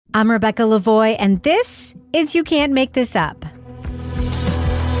I'm Rebecca Lavoie, and this is You Can't Make This Up.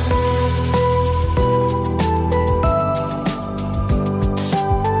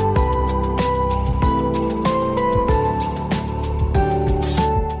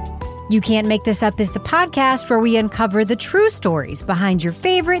 You Can't Make This Up is the podcast where we uncover the true stories behind your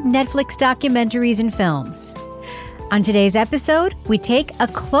favorite Netflix documentaries and films. On today's episode, we take a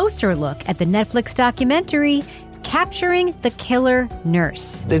closer look at the Netflix documentary, Capturing the Killer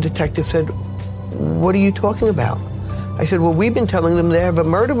Nurse. The detective said, "What are you talking about?" I said, "Well, we've been telling them they have a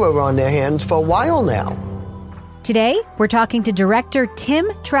murderer on their hands for a while now." Today, we're talking to director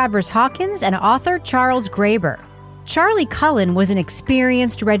Tim Travers Hawkins and author Charles Graeber. Charlie Cullen was an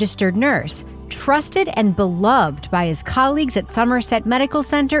experienced registered nurse, trusted and beloved by his colleagues at Somerset Medical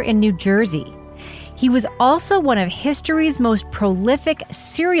Center in New Jersey. He was also one of history's most prolific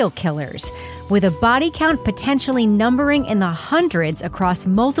serial killers, with a body count potentially numbering in the hundreds across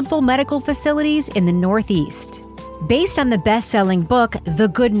multiple medical facilities in the Northeast. Based on the best-selling book The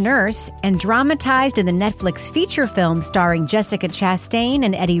Good Nurse and dramatized in the Netflix feature film starring Jessica Chastain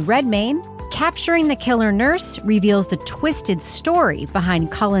and Eddie Redmayne, Capturing the Killer Nurse reveals the twisted story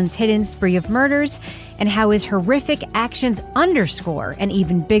behind Cullen's hidden spree of murders and how his horrific actions underscore an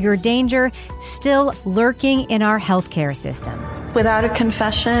even bigger danger still lurking in our healthcare system. Without a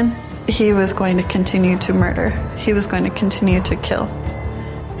confession, he was going to continue to murder. He was going to continue to kill.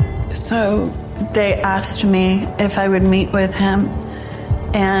 So they asked me if I would meet with him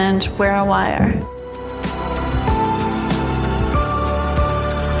and wear a wire.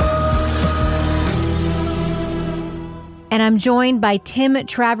 And I'm joined by Tim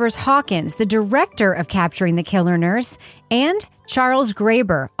Travers Hawkins, the director of Capturing the Killer Nurse, and Charles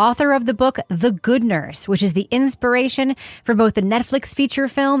Graeber, author of the book The Good Nurse, which is the inspiration for both the Netflix feature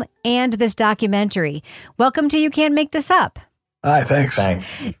film and this documentary. Welcome to You Can't Make This Up. Hi, thanks.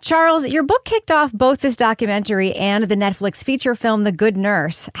 Charles, your book kicked off both this documentary and the Netflix feature film, The Good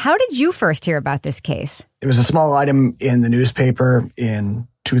Nurse. How did you first hear about this case? It was a small item in the newspaper in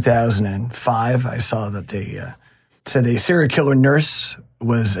 2005. I saw that they said a serial killer nurse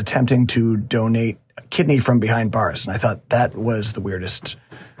was attempting to donate a kidney from behind bars. And I thought that was the weirdest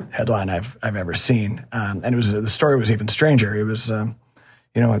headline I've ever seen. And the story was even stranger. It was, a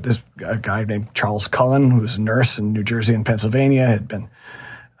guy named Charles Cullen, who was a nurse in New Jersey and Pennsylvania, had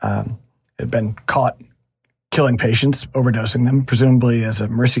been caught killing patients, overdosing them, presumably as a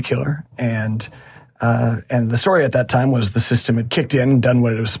mercy killer. And the story at that time was the system had kicked in, done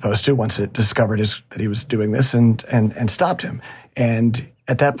what it was supposed to once it discovered that he was doing this and stopped him. And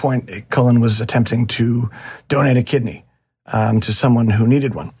at that point, Cullen was attempting to donate a kidney to someone who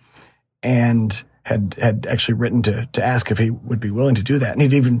needed one, and had actually written to ask if he would be willing to do that. And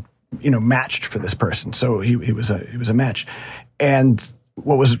he'd even matched for this person, so he was a match. And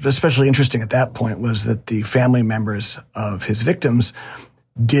what was especially interesting at that point was that the family members of his victims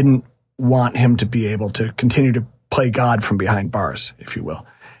didn't want him to be able to continue to play God from behind bars, if you will.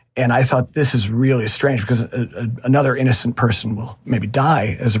 And I thought, this is really strange, because another innocent person will maybe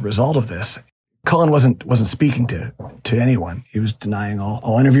die as a result of this. Cullen wasn't speaking to anyone. He was denying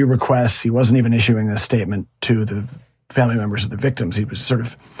all interview requests. He wasn't even issuing a statement to the family members of the victims. He was sort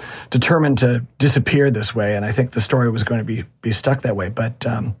of determined to disappear this way, and I think the story was going to be stuck that way. But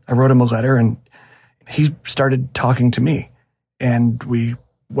I wrote him a letter, and he started talking to me, and we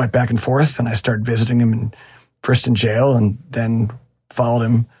went back and forth, and I started visiting him first in jail, and then followed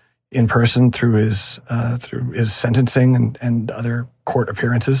him in person through his sentencing and other court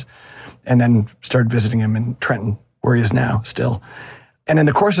appearances, and then started visiting him in Trenton, where he is now still. And in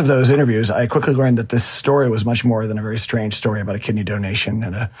the course of those interviews, I quickly learned that this story was much more than a very strange story about a kidney donation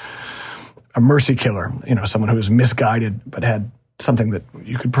and a mercy killer, someone who was misguided but had something that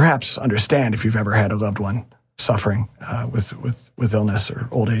you could perhaps understand if you've ever had a loved one suffering with illness or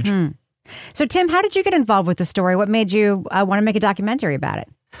old age. So, Tim, how did you get involved with the story? What made you want to make a documentary about it?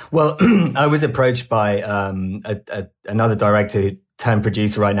 Well, I was approached by another director turned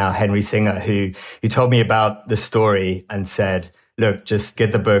producer right now, Henry Singer, who told me about the story and said, look, just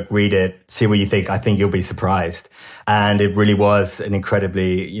get the book, read it, see what you think. I think you'll be surprised. And it really was an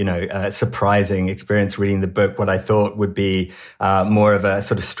incredibly, surprising experience reading the book. What I thought would be more of a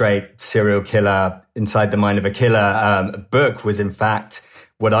sort of straight serial killer inside the mind of a killer book was in fact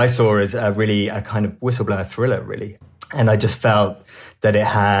what I saw as a kind of whistleblower thriller, really. And I just felt that it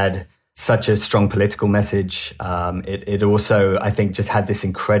had such a strong political message. It also, I think, just had this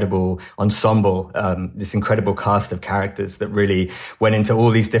incredible ensemble, this incredible cast of characters that really went into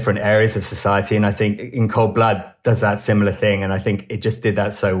all these different areas of society. And I think In Cold Blood does that similar thing. And I think it just did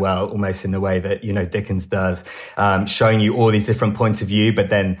that so well, almost in the way that, Dickens does, showing you all these different points of view, but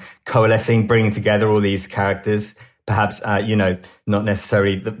then coalescing, bringing together all these characters. Perhaps, not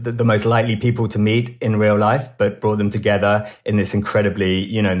necessarily the most likely people to meet in real life, but brought them together in this incredibly,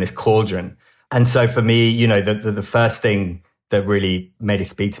 in this cauldron. And so for me, the first thing that really made it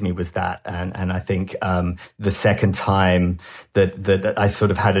speak to me was that. And I think the second time that I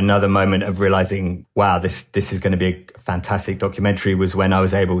sort of had another moment of realizing, wow, this is going to be a fantastic documentary, was when I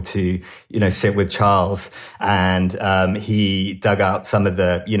was able to, sit with Charles, and he dug out some of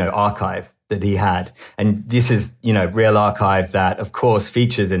the, archive that he had. And this is, real archive that, of course,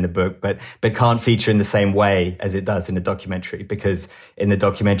 features in the book, but can't feature in the same way as it does in a documentary, because in the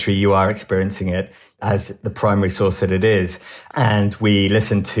documentary, you are experiencing it as the primary source that it is. And we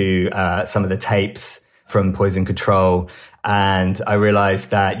listened to some of the tapes from Poison Control, and I realized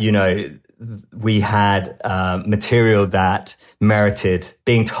that, we had material that merited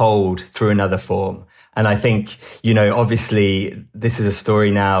being told through another form. And I think, obviously, this is a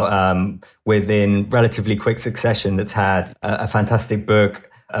story now within relatively quick succession that's had a fantastic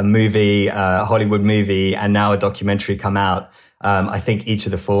book, a movie, a Hollywood movie, and now a documentary come out. I think each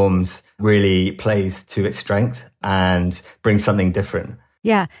of the forms really plays to its strength and brings something different.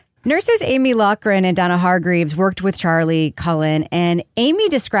 Yeah. Nurses Amy Lochran and Donna Hargreaves worked with Charlie Cullen, and Amy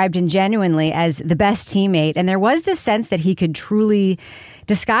described him genuinely as the best teammate. And there was this sense that he could truly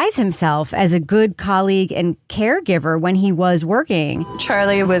disguise himself as a good colleague and caregiver when he was working.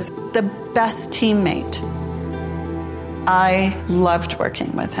 Charlie was the best teammate. I loved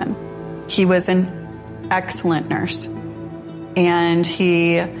working with him. He was an excellent nurse, and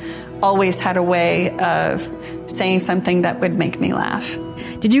he always had a way of saying something that would make me laugh.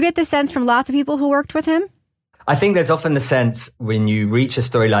 Did you get the sense from lots of people who worked with him? I think there's often the sense when you reach a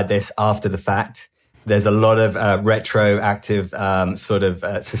story like this after the fact, there's a lot of retroactive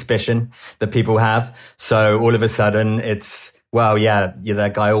suspicion that people have. So all of a sudden it's, well, yeah,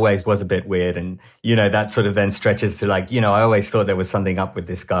 that guy always was a bit weird. And, that sort of then stretches to like, I always thought there was something up with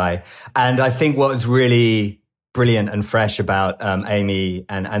this guy. And I think what was really brilliant and fresh about Amy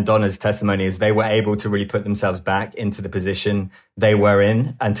and Donna's testimony is they were able to really put themselves back into the position they were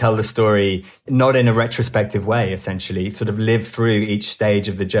in and tell the story, not in a retrospective way, essentially, sort of live through each stage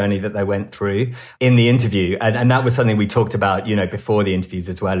of the journey that they went through in the interview. And that was something we talked about, before the interviews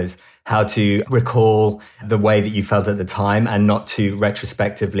as well, is how to recall the way that you felt at the time and not to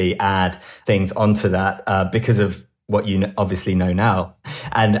retrospectively add things onto that because of what you obviously know now.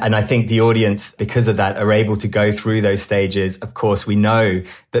 And I think the audience, because of that, are able to go through those stages. Of course, we know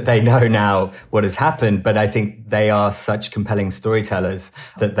that they know now what has happened, but I think they are such compelling storytellers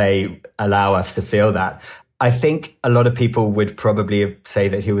that they allow us to feel that. I think a lot of people would probably say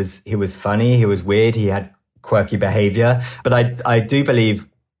that he was funny, he was weird, he had quirky behavior. But I do believe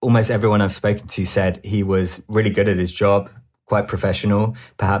almost everyone I've spoken to said he was really good at his job, quite professional,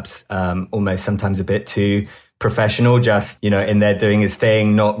 perhaps almost sometimes a bit too professional, just, in there doing his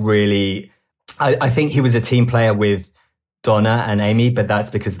thing, not really. I think he was a team player with Donna and Amy, but that's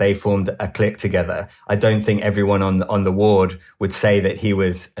because they formed a clique together. I don't think everyone on the ward would say that he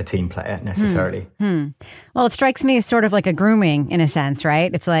was a team player necessarily. Well, it strikes me as sort of like a grooming in a sense,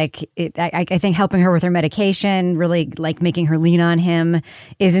 right? It's like, I think helping her with her medication, really like making her lean on him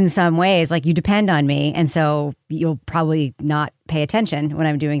is in some ways like, you depend on me. And so you'll probably not pay attention when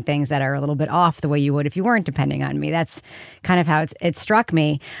I'm doing things that are a little bit off the way you would if you weren't depending on me. That's kind of how it struck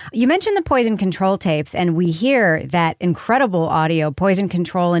me. You mentioned the Poison Control tapes, and we hear that incredible audio. Poison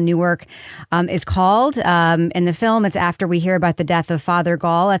Control in Newark is called. In the film, it's after we hear about the death of Father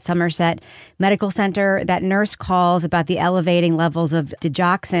Gall at Somerset Medical Center. That nurse calls about the elevating levels of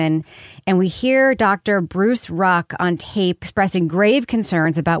digoxin, and we hear Dr. Bruce Ruck on tape expressing grave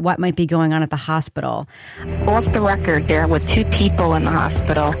concerns about what might be going on at the hospital. Off the record, there were 2 people in the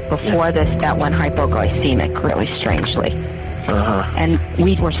hospital before this that went hypoglycemic, really strangely. And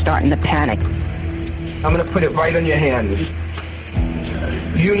we were starting to panic. I'm going to put it right on your hands.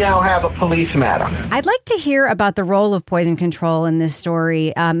 You now have a police matter. I'd like to hear about the role of Poison Control in this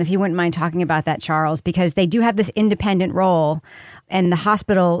story, if you wouldn't mind talking about that, Charles, because they do have this independent role, and the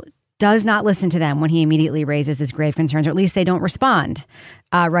hospital does not listen to them when he immediately raises his grave concerns, or at least they don't respond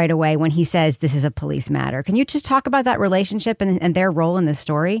right away when he says this is a police matter. Can you just talk about that relationship and their role in this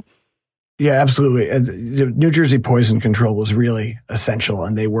story? Yeah, absolutely. New Jersey Poison Control was really essential,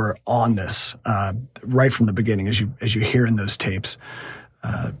 and they were on this right from the beginning, as you hear in those tapes.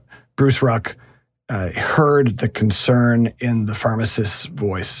 Bruce Ruck heard the concern in the pharmacist's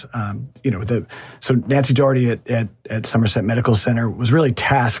voice. So Nancy Doherty at Somerset Medical Center was really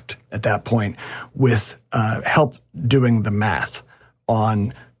tasked at that point with help doing the math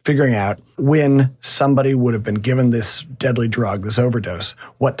on figuring out when somebody would have been given this deadly drug, this overdose,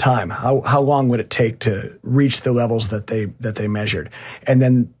 what time, how long would it take to reach the levels that they measured. And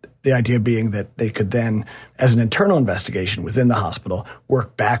then the idea being that they could then, as an internal investigation within the hospital,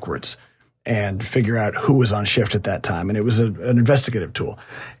 work backwards and figure out who was on shift at that time. And it was an investigative tool.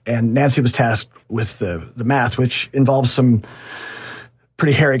 And Nancy was tasked with the math, which involves some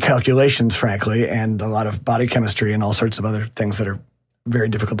pretty hairy calculations, frankly, and a lot of body chemistry and all sorts of other things that are very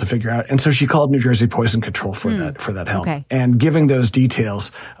difficult to figure out. And so she called New Jersey Poison Control for that help. Okay. And giving those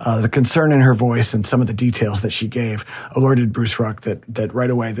details, the concern in her voice and some of the details that she gave alerted Bruce Ruck that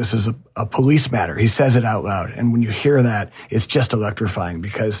right away this is a police matter. He says it out loud. And when you hear that, it's just electrifying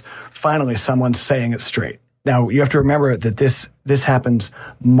because finally someone's saying it straight. Now, you have to remember that this happens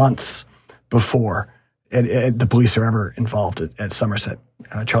months before the police are ever involved at Somerset.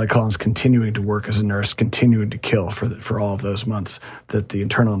 Charlie Cullen's continuing to work as a nurse, continuing to kill for all of those months that the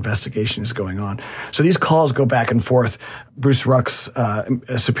internal investigation is going on. So these calls go back and forth. Bruce Ruck's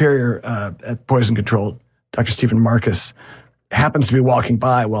superior at Poison Control, Dr. Stephen Marcus, happens to be walking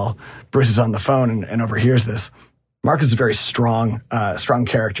by while Bruce is on the phone and overhears this. Marcus is a very strong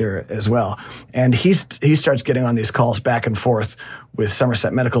character as well. And he starts getting on these calls back and forth with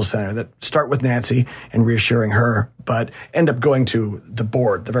Somerset Medical Center that start with Nancy and reassuring her, but end up going to the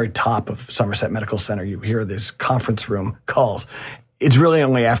board, the very top of Somerset Medical Center. You hear these conference room calls. It's really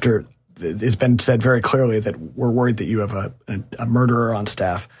only after it's been said very clearly that we're worried that you have a murderer on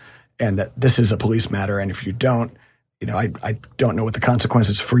staff and that this is a police matter. And if you don't, I don't know what the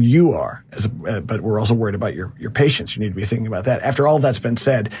consequences for you are, but we're also worried about your patients. You need to be thinking about that. After all that's been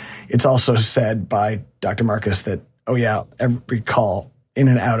said, it's also said by Dr. Marcus that, oh yeah, every call in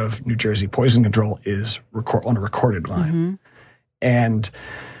and out of New Jersey Poison Control is on a recorded line. Mm-hmm. And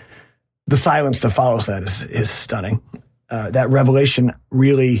the silence that follows that is stunning. That revelation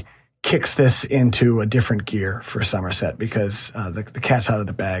really kicks this into a different gear for Somerset because the cat's out of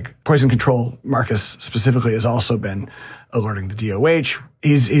the bag. Poison Control, Marcus specifically, has also been alerting the DOH.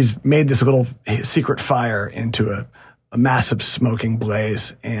 He's made this little secret fire into a massive smoking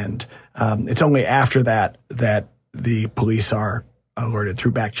blaze, and it's only after that the police are alerted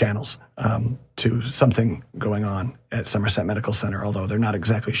through back channels to something going on at Somerset Medical Center, although they're not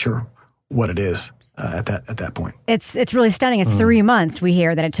exactly sure what it is at that point. It's really stunning. It's 3 months we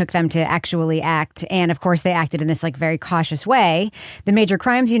hear that it took them to actually act, and of course they acted in this very cautious way. The Major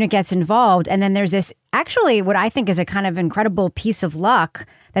Crimes Unit gets involved, and then there's this actually what I think is a kind of incredible piece of luck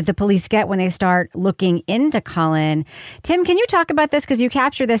that the police get when they start looking into Cullen. Tim, can you talk about this? Because you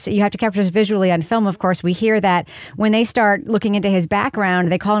capture this, you have to capture this visually on film, of course. We hear that when they start looking into his background,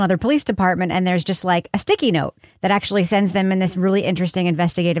 they call another police department, and there's just a sticky note that actually sends them in this really interesting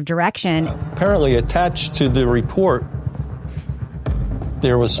investigative direction. Apparently attached to the report,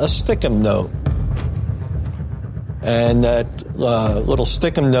 there was a stickum note. And that little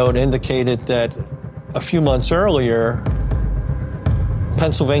stickum note indicated that a few months earlier,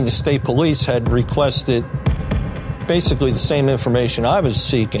 Pennsylvania State Police had requested basically the same information I was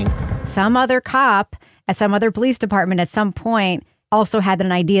seeking. Some other cop at some other police department at some point also had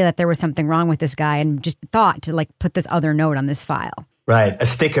an idea that there was something wrong with this guy and just thought to put this other note on this file. Right, a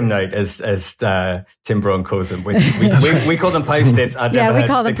stickum note, as Tim Braun calls them, which we call them post-its. Yeah, we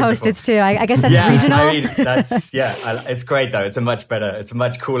call them post-its too. I guess that's regional. I mean, it's great though. It's a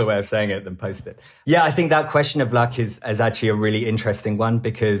much cooler way of saying it than post-it. Yeah, I think that question of luck is actually a really interesting one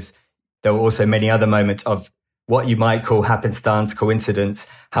because there were also many other moments of what you might call happenstance, coincidence.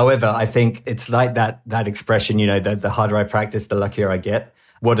 However, I think it's like that expression, the harder I practice, the luckier I get.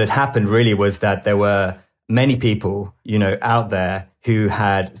 What had happened really was that there were many people, out there who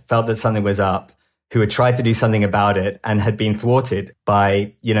had felt that something was up, who had tried to do something about it and had been thwarted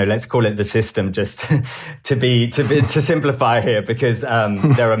by, let's call it the system, just to simplify here, because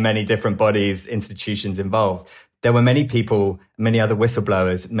there are many different bodies, institutions involved. There were many people, many other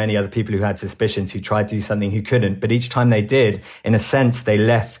whistleblowers, many other people who had suspicions, who tried to do something who couldn't. But each time they did, in a sense, they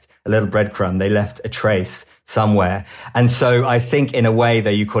left a little breadcrumb. They left a trace somewhere. And so I think in a way,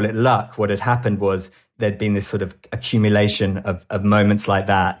 though you call it luck, what had happened was there'd been this sort of accumulation of moments like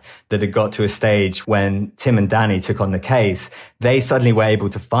that had got to a stage when Tim and Danny took on the case. They suddenly were able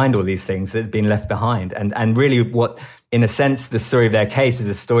to find all these things that had been left behind. And really what, in a sense, the story of their case is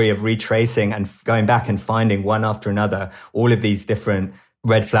a story of retracing and going back and finding one after another all of these different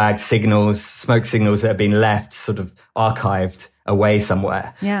red flag signals, smoke signals that have been left sort of archived away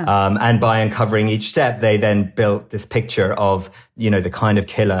somewhere. Yeah. And by uncovering each step, they then built this picture of, the kind of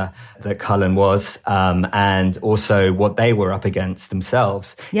killer that Cullen was, and also what they were up against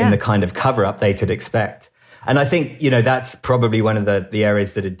themselves in the kind of cover-up they could expect. And I think, that's probably one of the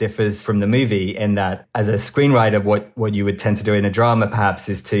areas that it differs from the movie, in that as a screenwriter, what you would tend to do in a drama perhaps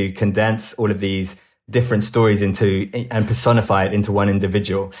is to condense all of these different stories and personify it into one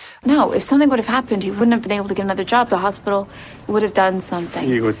individual. No, if something would have happened, he wouldn't have been able to get another job. The hospital would have done something.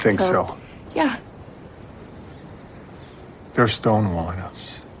 You would think so. Yeah. They're stonewalling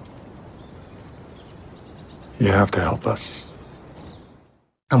us. You have to help us.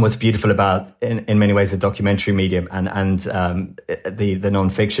 And what's beautiful about, in many ways, the documentary medium and the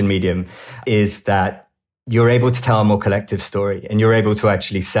nonfiction medium is that you're able to tell a more collective story, and you're able to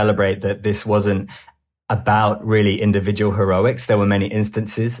actually celebrate that this wasn't about really individual heroics. There were many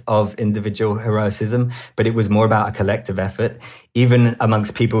instances of individual heroicism, but it was more about a collective effort, even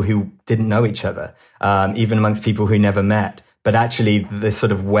amongst people who didn't know each other, even amongst people who never met. But actually, this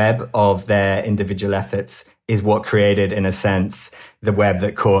sort of web of their individual efforts is what created, in a sense, the web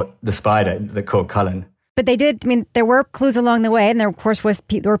that caught the spider, that caught Cullen. But they did, there were clues along the way, and there, of course,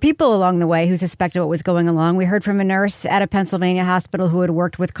 there were people along the way who suspected what was going along. We heard from a nurse at a Pennsylvania hospital who had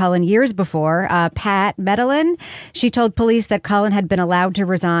worked with Cullen years before, Pat Medellin. She told police that Cullen had been allowed to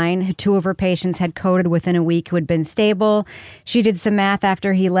resign. 2 of her patients had coded within a week who had been stable. She did some math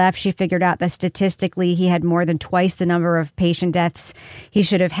after he left. She figured out that statistically he had more than twice the number of patient deaths he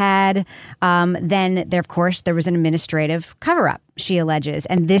should have had. Then, there was an administrative cover-up, she alleges.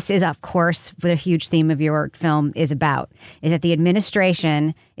 And this is, of course, what a huge theme of your film is about, is that the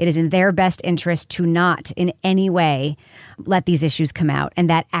administration, it is in their best interest to not in any way let these issues come out. And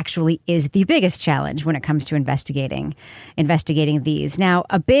that actually is the biggest challenge when it comes to investigating these. Now,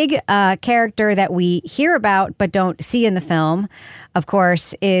 a big character that we hear about but don't see in the film, of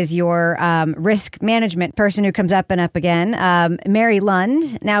course, is your risk management person who comes up and up again, Mary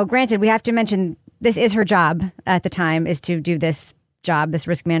Lund. Now, granted, we have to mention this is her job at the time, is to do this job, this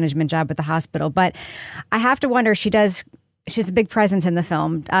risk management job at the hospital. But I have to wonder, she's a big presence in the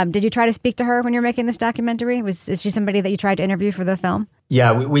film. Did you try to speak to her when you're making this documentary? Is she somebody that you tried to interview for the film?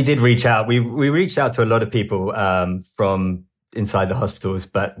 Yeah, we did reach out. We reached out to a lot of people from inside the hospitals,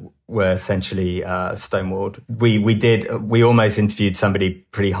 but were essentially stonewalled. We almost interviewed somebody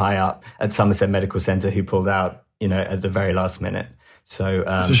pretty high up at Somerset Medical Center who pulled out, at the very last minute. So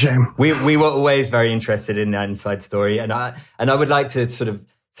it's a shame. We were always very interested in that inside story, and I would like to sort of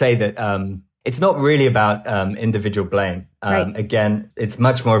say that it's not really about individual blame. Right. Again, it's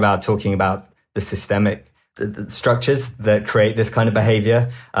much more about talking about the systemic the structures that create this kind of behavior.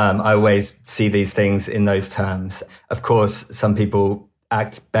 I always see these things in those terms. Of course, some people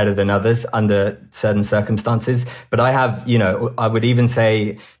act better than others under certain circumstances, but I have, I would even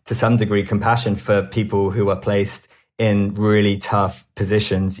say to some degree compassion for people who are placed in really tough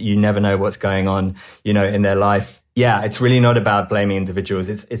positions. You never know what's going on, in their life. Yeah, it's really not about blaming individuals.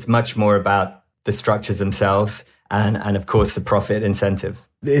 It's much more about the structures themselves and of course, the profit incentive.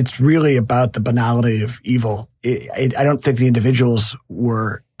 It's really about the banality of evil. I don't think the individuals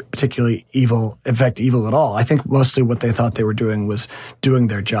were particularly evil, in fact, evil at all. I think mostly what they thought they were doing was doing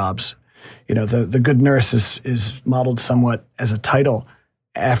their jobs. The Good Nurse is modeled somewhat as a title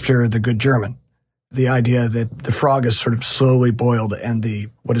after The Good German. The idea that the frog is sort of slowly boiled,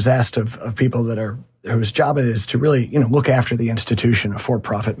 and what is asked of people whose job it is to really, look after the institution, a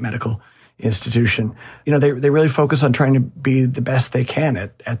for-profit medical institution. They really focus on trying to be the best they can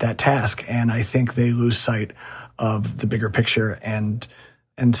at that task. And I think they lose sight of the bigger picture and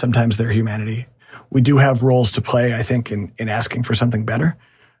sometimes their humanity. We do have roles to play, I think, in asking for something better,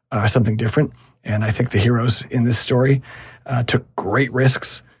 something different. And I think the heroes in this story took great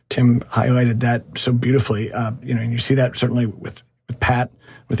risks. Tim highlighted that so beautifully. And you see that certainly with Pat,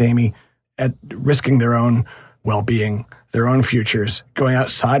 with Amy, at risking their own well-being, their own futures, going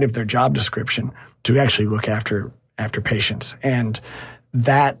outside of their job description to actually look after patients. And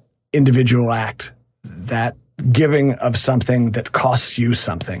that individual act, that giving of something that costs you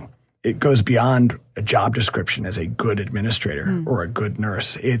something, it goes beyond a job description as a good administrator or a good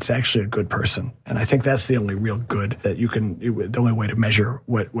nurse. It's actually a good person. And I think that's the only real good that the only way to measure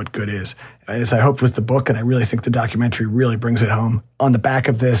what good is. As I hoped with the book, and I really think the documentary really brings it home, on the back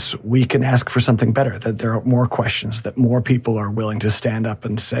of this, we can ask for something better, that there are more questions, that more people are willing to stand up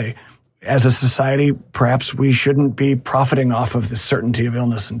and say, as a society, perhaps we shouldn't be profiting off of the certainty of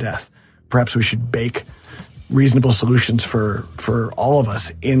illness and death. Perhaps we should bake reasonable solutions for all of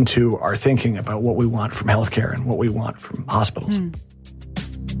us into our thinking about what we want from healthcare and what we want from hospitals.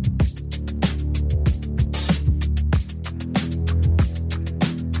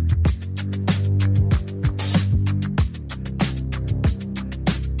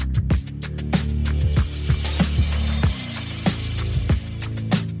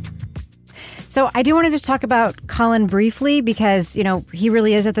 So I do want to just talk about Cullen briefly because, he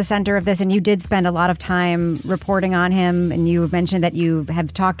really is at the center of this, and you did spend a lot of time reporting on him, and you mentioned that you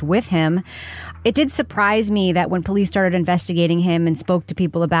have talked with him. It did surprise me that when police started investigating him and spoke to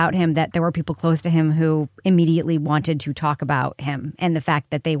people about him, that there were people close to him who immediately wanted to talk about him, and the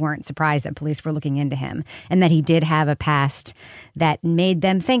fact that they weren't surprised that police were looking into him and that he did have a past that made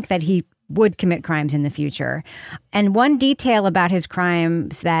them think that he would commit crimes in the future. And one detail about his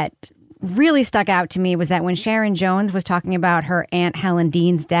crimes that really stuck out to me was that when Sharon Jones was talking about her Aunt Helen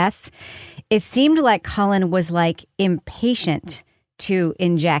Dean's death, it seemed like Cullen was impatient to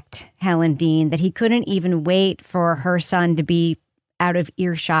inject Helen Dean, that he couldn't even wait for her son to be out of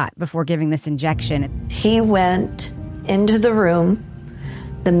earshot before giving this injection. He went into the room.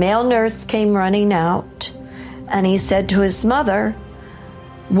 The male nurse came running out, and he said to his mother,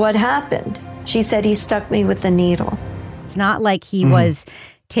 "What happened?" She said, "He stuck me with the needle." It's not like he was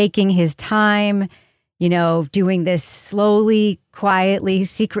taking his time, doing this slowly, quietly,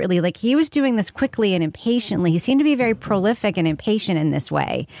 secretly. He was doing this quickly and impatiently. He seemed to be very prolific and impatient in this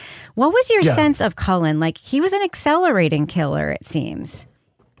way. What was your sense of Cullen? He was an accelerating killer, it seems.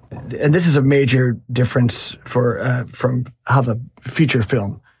 And this is a major difference from how the feature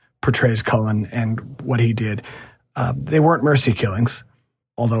film portrays Cullen and what he did. They weren't mercy killings,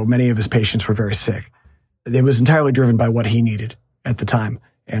 although many of his patients were very sick. It was entirely driven by what he needed at the time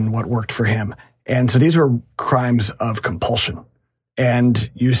and what worked for him. And so these were crimes of compulsion. And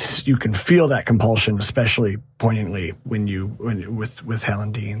you can feel that compulsion, especially poignantly with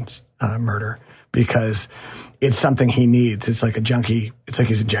Helen Dean's murder, because it's something he needs. It's like a junkie. It's like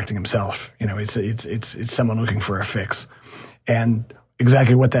he's injecting himself. It's someone looking for a fix. And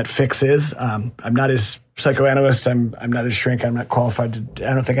exactly what that fix is, I'm not his psychoanalyst. I'm not his shrink. I'm not qualified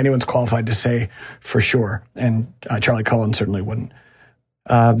I don't think anyone's qualified to say for sure. And Charlie Cullen certainly wouldn't.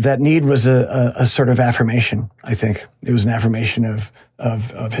 That need was a sort of affirmation, I think. It was an affirmation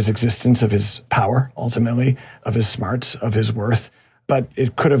of his existence, of his power, ultimately, of his smarts, of his worth. But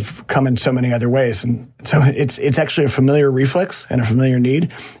it could have come in so many other ways. And so it's actually a familiar reflex and a familiar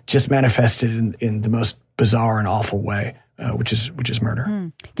need, just manifested in the most bizarre and awful way, which is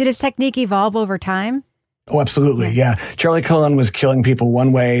murder. Did his technique evolve over time? Oh, absolutely. Yeah. Charlie Cullen was killing people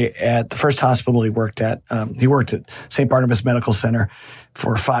one way at the first hospital he worked at. He worked at St. Barnabas Medical Center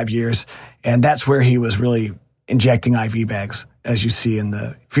for 5 years. And that's where he was really injecting IV bags, as you see in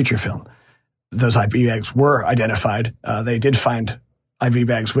the feature film. Those IV bags were identified. They did find IV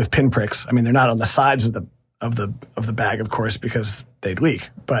bags with pinpricks. I mean, they're not on the sides of the bag, of course, because they'd leak.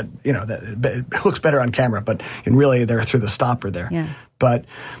 But, it looks better on camera. But really, they're through the stopper there. Yeah. But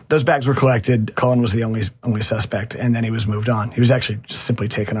those bags were collected. Cullen was the only suspect, and then he was moved on. He was actually just simply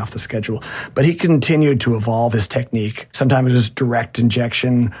taken off the schedule. But he continued to evolve his technique. Sometimes it was direct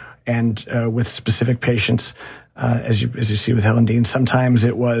injection and with specific patients, as you see with Helen Dean. Sometimes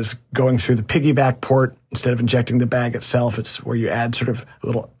it was going through the piggyback port instead of injecting the bag itself. It's where you add sort of a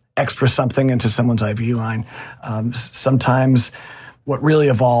little extra something into someone's IV line. Sometimes what really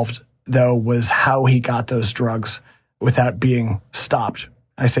evolved, though, was how he got those drugs without being stopped.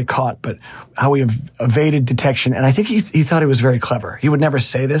 I say caught, but how he evaded detection. And I think he thought he was very clever. He would never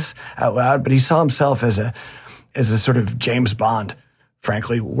say this out loud, but he saw himself as a sort of James Bond,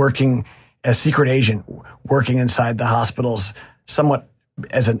 frankly, working as secret agent, working inside the hospitals, somewhat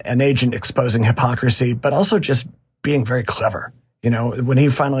as an agent exposing hypocrisy, but also just being very clever. When he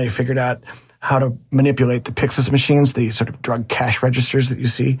finally figured out how to manipulate the Pyxis machines, the sort of drug cash registers that you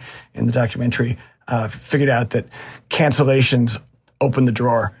see in the documentary, figured out that cancellations open the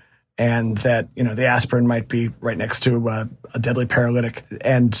drawer and that, the aspirin might be right next to a deadly paralytic.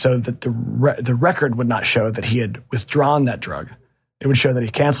 And so that the record would not show that he had withdrawn that drug. It would show that he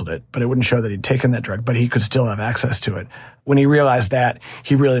canceled it, but it wouldn't show that he'd taken that drug, but he could still have access to it. When he realized that,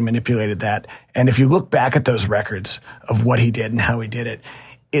 he really manipulated that. And if you look back at those records of what he did and how he did it,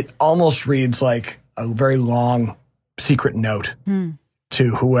 it almost reads like a very long secret note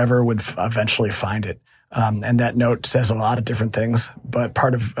to whoever would eventually find it. And that note says a lot of different things, but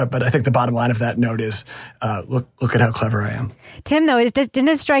I think the bottom line of that note is, look at how clever I am. Tim, though, didn't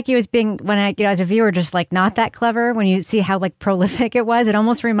it strike you as being, when I, as a viewer, just not that clever when you see how prolific it was? It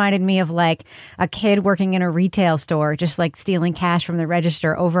almost reminded me of a kid working in a retail store, just stealing cash from the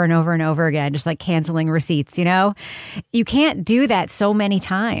register over and over and over again, just canceling receipts, You can't do that so many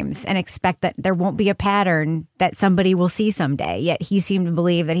times and expect that there won't be a pattern that somebody will see someday. Yet he seemed to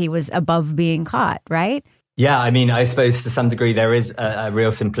believe that he was above being caught, right? Yeah, I mean, I suppose to some degree there is a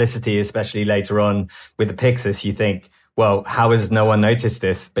real simplicity, especially later on with the Pyxis. You think, well, how has no one noticed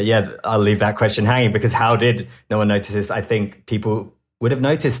this? But yeah, I'll leave that question hanging, because how did no one notice this? I think people would have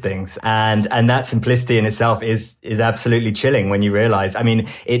noticed things. And that simplicity in itself is absolutely chilling when you realize, I mean,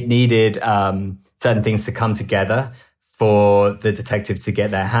 it needed certain things to come together for the detectives to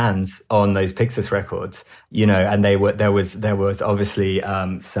get their hands on those Pixis records, and there was obviously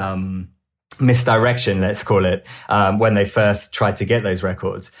some misdirection, let's call it, when they first tried to get those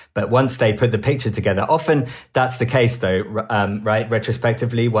records. But once they put the picture together, often that's the case though, right?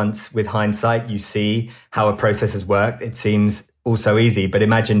 Retrospectively, once with hindsight, you see how a process has worked. It seems all so easy, but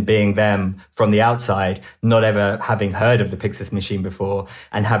imagine being them from the outside, not ever having heard of the Pixis machine before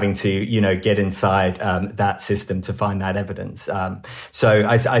and having to, get inside that system to find that evidence. So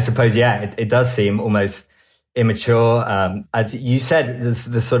I suppose, it does seem almost immature. As you said,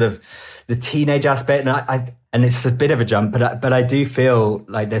 the sort of the teenage aspect, and it's a bit of a jump, but I do feel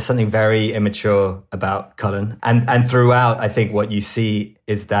like there's something very immature about Cullen. And throughout, I think what you see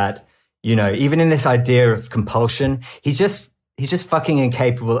is that, even in this idea of compulsion, he's just fucking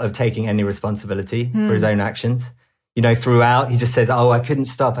incapable of taking any responsibility for his own actions. Throughout, he just says, I couldn't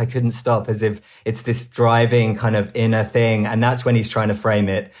stop, as if it's this driving kind of inner thing. And that's when he's trying to frame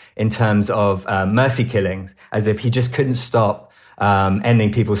it in terms of mercy killings, as if he just couldn't stop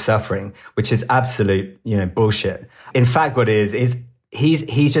ending people's suffering, which is absolute, bullshit. In fact, what it is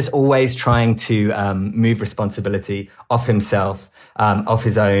he's just always trying to move responsibility off himself, off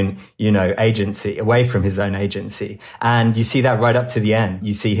his own, agency, away from his own agency. And you see that right up to the end.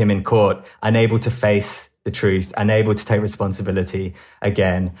 You see him in court, unable to face the truth, unable to take responsibility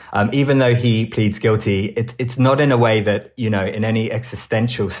again. Even though he pleads guilty, it's not in a way that, in any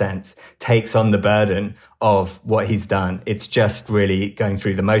existential sense, takes on the burden of what he's done. It's just really going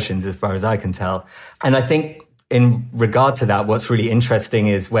through the motions as far as I can tell. And I think in regard to that, what's really interesting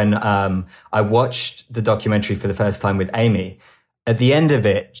is when I watched the documentary for the first time with Amy, at the end of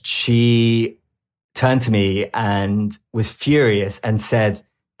it, she turned to me and was furious and said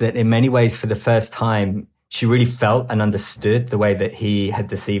that in many ways, for the first time, she really felt and understood the way that he had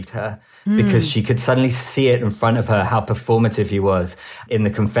deceived her, because she could suddenly see it in front of her, how performative he was in the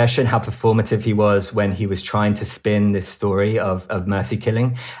confession, how performative he was when he was trying to spin this story of mercy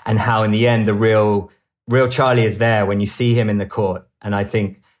killing, and how in the end, the real Charlie is there when you see him in the court. And I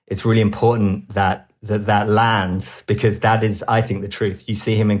think it's really important that lands, because that is, I think, the truth. You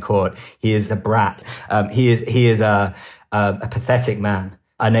see him in court. He is a brat. He is a pathetic man,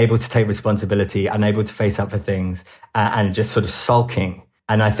 unable to take responsibility, unable to face up for things, and just sort of sulking.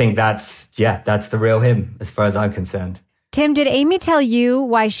 And I think that's the real him, as far as I'm concerned. Tim, did Amy tell you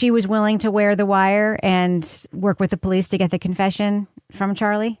why she was willing to wear the wire and work with the police to get the confession from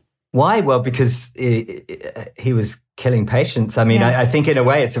Charlie? Why? Well, because he was killing patients. I mean, I think in a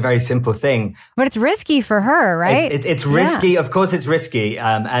way it's a very simple thing. But it's risky for her, right? It's risky. Yeah. Of course it's risky.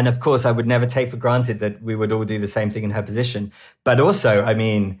 And of course I would never take for granted that we would all do the same thing in her position. But also, I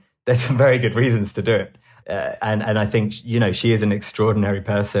mean, there's some very good reasons to do it. And I think, she is an extraordinary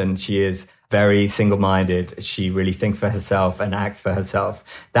person. She is very single-minded. She really thinks for herself and acts for herself.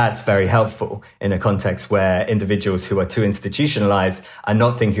 That's very helpful in a context where individuals who are too institutionalized are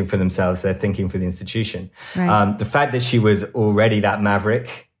not thinking for themselves, they're thinking for the institution. Right. The fact that she was already that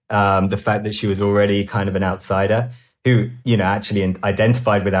maverick, the fact that she was already kind of an outsider who, actually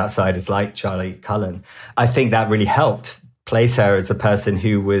identified with outsiders like Charlie Cullen, I think that really helped place her as a person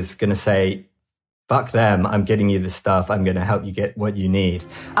who was going to say, fuck them, I'm getting you the stuff, I'm going to help you get what you need.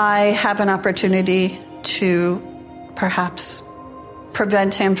 I have an opportunity to perhaps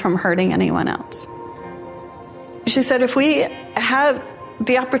prevent him from hurting anyone else. She said, if we have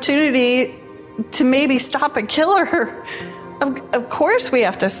the opportunity to maybe stop a killer, of course we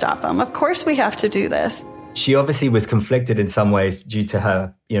have to stop him. Of course we have to do this. She obviously was conflicted in some ways due to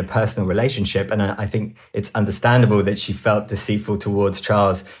her, personal relationship. And I think it's understandable that she felt deceitful towards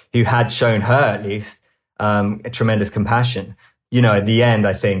Charles, who had shown her, at least, a tremendous compassion. At the end,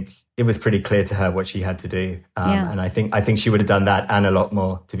 I think it was pretty clear to her what she had to do. And I think she would have done that and a lot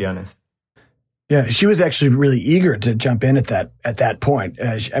more, to be honest. Yeah, she was actually really eager to jump in at that point.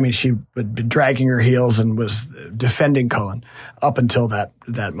 She had been dragging her heels and was defending Cullen up until that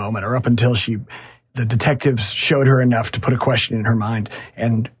moment, or up until the detectives showed her enough to put a question in her mind.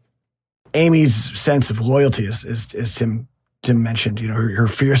 And Amy's sense of loyalty, as Tim mentioned, her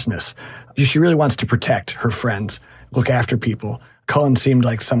fierceness. She really wants to protect her friends, look after people. Cullen seemed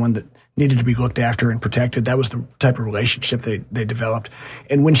like someone that needed to be looked after and protected. That was the type of relationship they developed.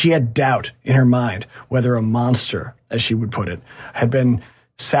 And when she had doubt in her mind whether a monster, as she would put it, had been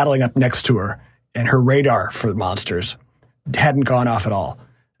saddling up next to her, and her radar for monsters hadn't gone off at all,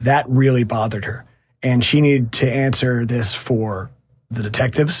 that really bothered her. And she needed to answer this for the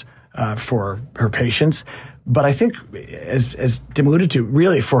detectives, for her patients, But I think, as Tim alluded to,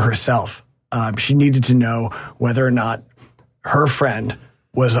 really for herself, she needed to know whether or not her friend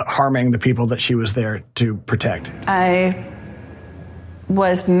was harming the people that she was there to protect. I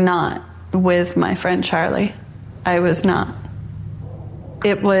was not with my friend Charlie. I was not.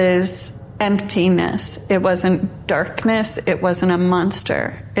 It was emptiness. It wasn't darkness. It wasn't a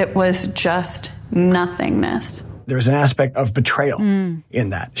monster. It was just nothingness. There was an aspect of betrayal in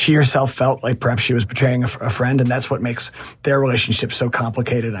that. She herself felt like perhaps she was betraying a friend, and that's what makes their relationship so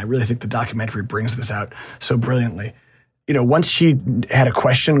complicated. And I really think the documentary brings this out so brilliantly. You know, once she had a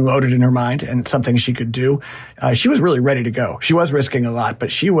question loaded in her mind and something she could do, she was really ready to go. She was risking a lot,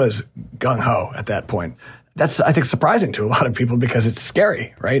 but she was gung-ho at that point. That's, I think, surprising to a lot of people because it's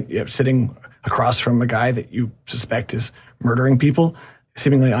scary, right? You're sitting across from a guy that you suspect is murdering people,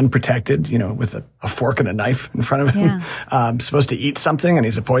 seemingly unprotected, you know, with a fork and a knife in front of him, supposed to eat something, and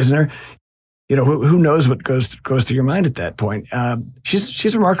he's a poisoner. You know, who knows what goes through your mind at that point?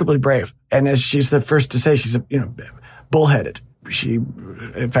 She's remarkably brave, and as she's the first to say, she's bullheaded. She,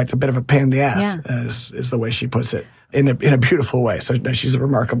 in fact, a bit of a pain in the ass, is the way she puts it. In a beautiful way. So no, she's a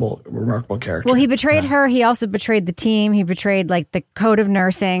remarkable character. Well, he betrayed her. He also betrayed the team. He betrayed like the code of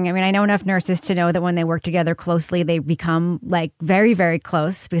nursing. I mean, I know enough nurses to know that when they work together closely, they become like very, very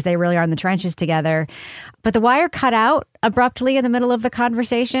close because they really are in the trenches together. But the wire cut out abruptly in the middle of the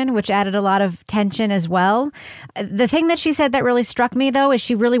conversation, which added a lot of tension as well. The thing that she said that really struck me, though, is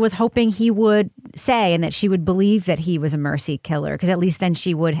she really was hoping he would say and that she would believe that he was a mercy killer, because at least then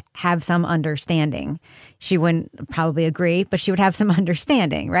she would have some understanding. She wouldn't probably agree, but she would have some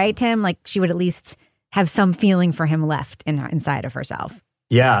understanding, right, Tim? Like she would at least have some feeling for him left inside of herself.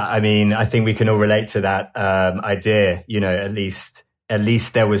 Yeah, I mean, I think we can all relate to that idea, you know, at least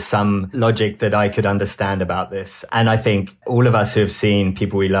there was some logic that I could understand about this. And I think all of us who have seen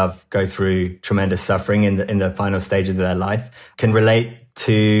people we love go through tremendous suffering in the final stages of their life can relate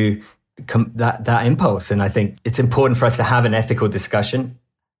to that impulse. And I think it's important for us to have an ethical discussion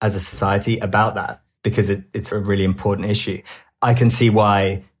as a society about that, because it's a really important issue. I can see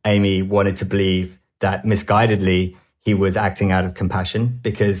why Amy wanted to believe that misguidedly he was acting out of compassion,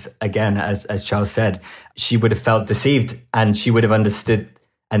 because again, as Charles said, she would have felt deceived and she would have understood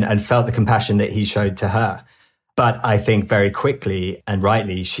and felt the compassion that he showed to her. But I think very quickly and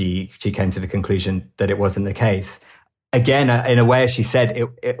rightly, she came to the conclusion that it wasn't the case. Again, in a way, as she said,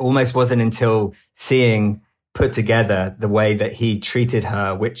 it almost wasn't until seeing put together the way that he treated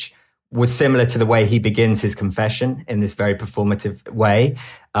her, which was similar to the way he begins his confession in this very performative way.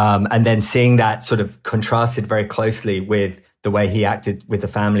 And then seeing that sort of contrasted very closely with the way he acted with the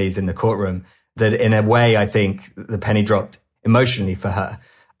families in the courtroom, that in a way, I think the penny dropped emotionally for her.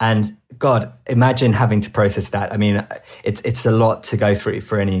 And God, imagine having to process that. I mean, it's a lot to go through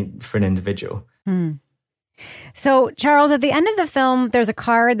for an individual. So, Charles, at the end of the film, there's a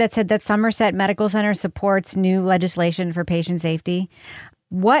card that said that Somerset Medical Center supports new legislation for patient safety.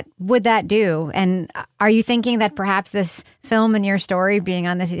 What would that do? And are you thinking that perhaps this film and your story being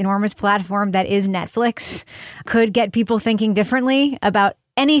on this enormous platform that is Netflix could get people thinking differently about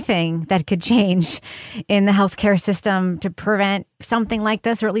anything that could change in the healthcare system to prevent something like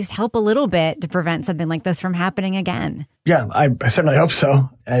this, or at least help a little bit to prevent something like this from happening again? Yeah, I certainly hope so.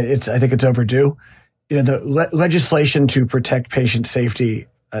 I think it's overdue. You know, the legislation to protect patient safety,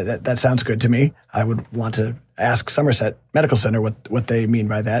 that sounds good to me. I would want to ask Somerset Medical Center what they mean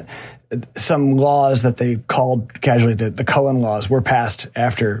by that. Some laws that they called casually the Cullen laws were passed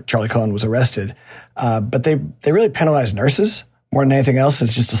after Charlie Cullen was arrested. But they really penalize nurses more than anything else.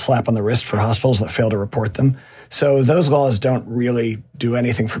 It's just a slap on the wrist for hospitals that fail to report them. So those laws don't really do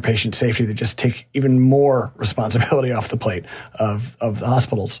anything for patient safety. They just take even more responsibility off the plate of the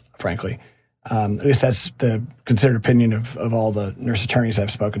hospitals, frankly. At least that's the considered opinion of all the nurse attorneys I've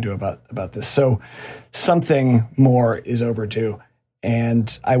spoken to about this. So something more is overdue.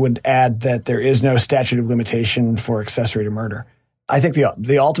 And I would add that there is no statute of limitation for accessory to murder. I think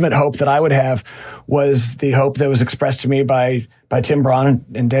the ultimate hope that I would have was the hope that was expressed to me by Tim Braun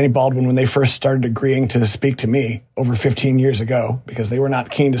and Danny Baldwin when they first started agreeing to speak to me over 15 years ago, because they were not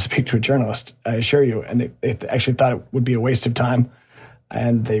keen to speak to a journalist, I assure you. And they actually thought it would be a waste of time.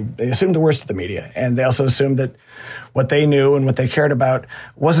 And they assumed the worst of the media. And they also assumed that what they knew and what they cared about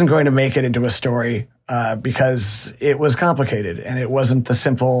wasn't going to make it into a story because it was complicated and it wasn't the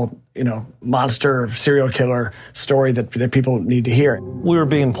simple, monster serial killer story that people need to hear. We were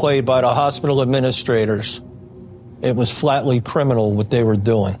being played by the hospital administrators. It was flatly criminal what they were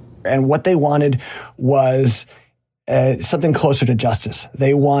doing. And what they wanted was something closer to justice.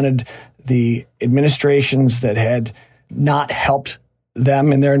 They wanted the administrations that had not helped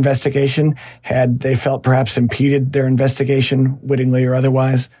them in their investigation, had they felt perhaps impeded their investigation, wittingly or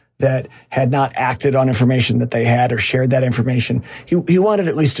otherwise, that had not acted on information that they had or shared that information. They wanted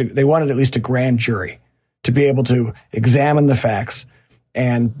at least a grand jury to be able to examine the facts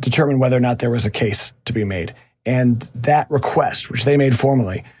and determine whether or not there was a case to be made. And that request, which they made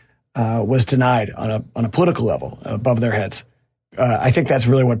formally, was denied on a political level above their heads. I think that's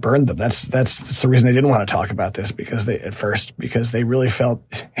really what burned them. That's the reason they didn't want to talk about this, because they really felt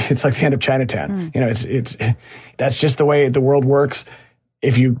it's like the end of Chinatown. It's that's just the way the world works.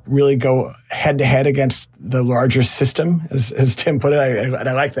 If you really go head to head against the larger system, as Tim put it,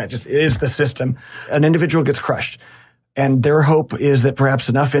 I like that. Just it is the system. An individual gets crushed. And their hope is that perhaps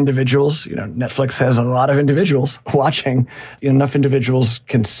enough individuals, Netflix has a lot of individuals watching, enough individuals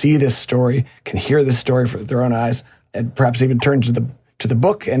can see this story, can hear this story with their own eyes, and perhaps even turn to the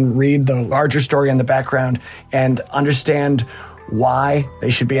book and read the larger story in the background and understand why they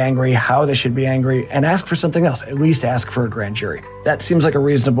should be angry, how they should be angry, and ask for something else. At least ask for a grand jury. That seems like a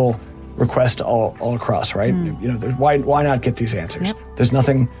reasonable request all across, right? Why not get these answers? Yep. There's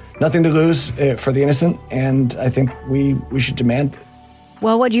nothing to lose for the innocent, and I think we should demand it.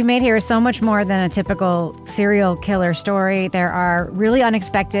 Well, what you've made here is so much more than a typical serial killer story. There are really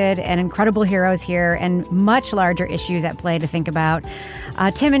unexpected and incredible heroes here and much larger issues at play to think about.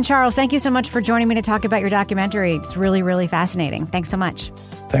 Tim and Charles, thank you so much for joining me to talk about your documentary. It's really, really fascinating. Thanks so much.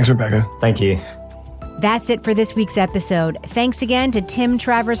 Thanks, Rebecca. Thank you. That's it for this week's episode. Thanks again to Tim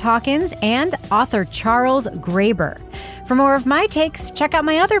Travers Hawkins and author Charles Graeber. For more of my takes, check out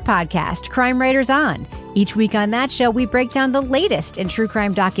my other podcast, Crime Writers On. Each week on that show, we break down the latest in true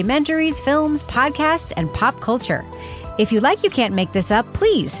crime documentaries, films, podcasts, and pop culture. If you like You Can't Make This Up,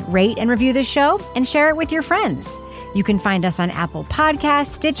 please rate and review the show and share it with your friends. You can find us on Apple Podcasts,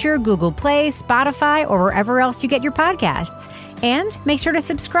 Stitcher, Google Play, Spotify, or wherever else you get your podcasts. And make sure to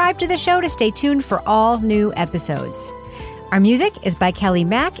subscribe to the show to stay tuned for all new episodes. Our music is by Kelly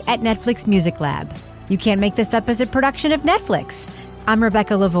Mack at Netflix Music Lab. You Can't Make This Up is a production of Netflix. I'm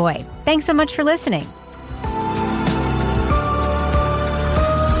Rebecca Lavoie. Thanks so much for listening.